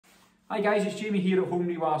Hi guys, it's Jamie here at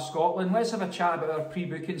HomeRewire Scotland. Let's have a chat about our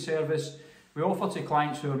pre-booking service we offer to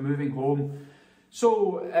clients who are moving home.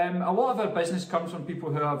 So a lot of our business comes from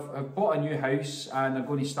people who have bought a new house and they're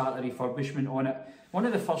going to start a refurbishment on it. One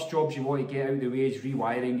of the first jobs you want to get out of the way is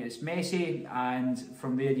rewiring. It's messy, and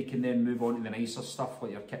from there you can then move on to the nicer stuff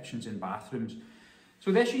like your kitchens and bathrooms.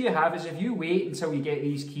 So the issue you have is if you wait until you get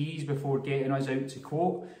these keys before getting us out to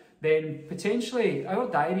quote, then potentially our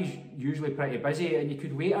diary's usually pretty busy and you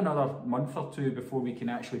could wait another month or two before we can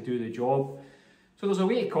actually do the job. So there's a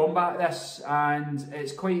way to combat this, and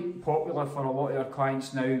it's quite popular for a lot of our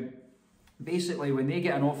clients now. Basically, when they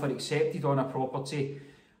get an offer accepted on a property,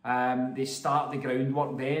 they start the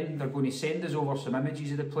groundwork then. They're going to send us over some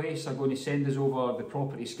images of the place, they're going to send us over the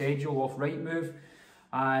property schedule off Rightmove,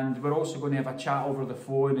 and we're also going to have a chat over the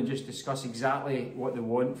phone and just discuss exactly what they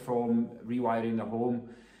want from rewiring the home.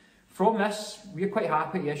 From this, we're quite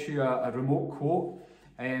happy to issue a remote quote,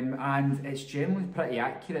 and it's generally pretty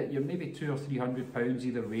accurate. You're maybe £200 or £300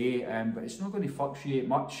 either way, but it's not going to fluctuate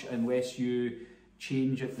much unless you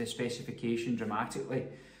change the specification dramatically.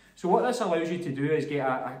 So what this allows you to do is get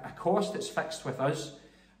a cost that's fixed with us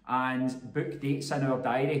and book dates in our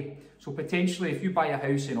diary. So potentially if you buy a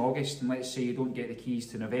house in August and let's say you don't get the keys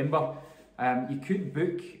to November, you could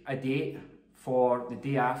book a date for the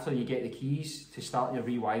day after you get the keys to start your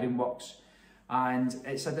rewiring works. And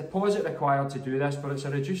it's a deposit required to do this, but it's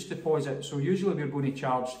a reduced deposit. So usually we're going to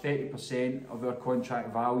charge 30% of our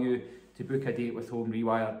contract value to book a date with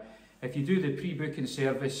HomeRewire. If you do the pre-booking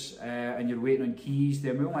service and you're waiting on keys,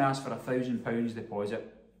 then we only ask for £1,000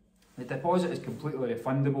 deposit. The deposit is completely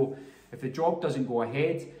refundable. If the job doesn't go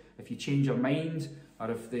ahead, if you change your mind,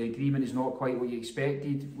 or if the agreement is not quite what you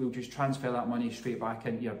expected, we'll just transfer that money straight back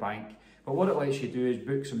into your bank. But what it lets you do is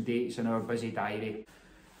book some dates in our busy diary.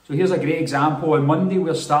 So here's a great example. On Monday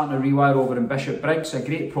we're starting a rewire over in Bishop Briggs, a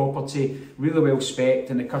great property, really well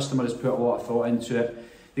spec'd, and the customer has put a lot of thought into it.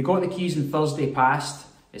 They got the keys on Thursday past.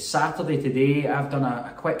 It's Saturday today. I've done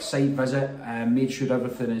a quick site visit and made sure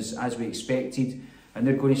everything is as we expected, and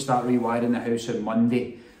they're going to start rewiring the house on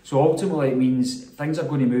Monday. So ultimately it means things are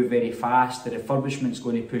going to move very fast, the refurbishment's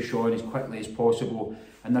going to push on as quickly as possible,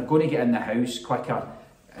 and they're going to get in the house quicker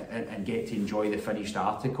and get to enjoy the finished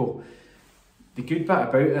article. The good bit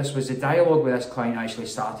about this was the dialogue with this client actually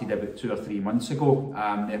started about 2 or 3 months ago.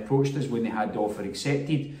 They approached us when they had the offer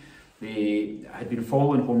accepted. They had been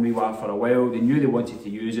following HomeRewire for a while, they knew they wanted to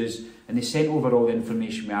use us, and they sent over all the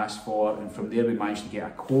information we asked for, and from there we managed to get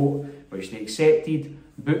a quote which they accepted,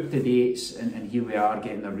 booked the dates, and here we are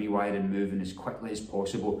getting the rewiring moving as quickly as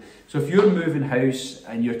possible. So if you're moving house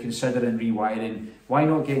and you're considering rewiring, why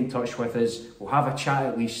not get in touch with us? We'll have a chat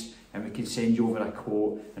at least and we can send you over a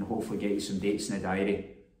quote and hopefully get you some dates in the diary.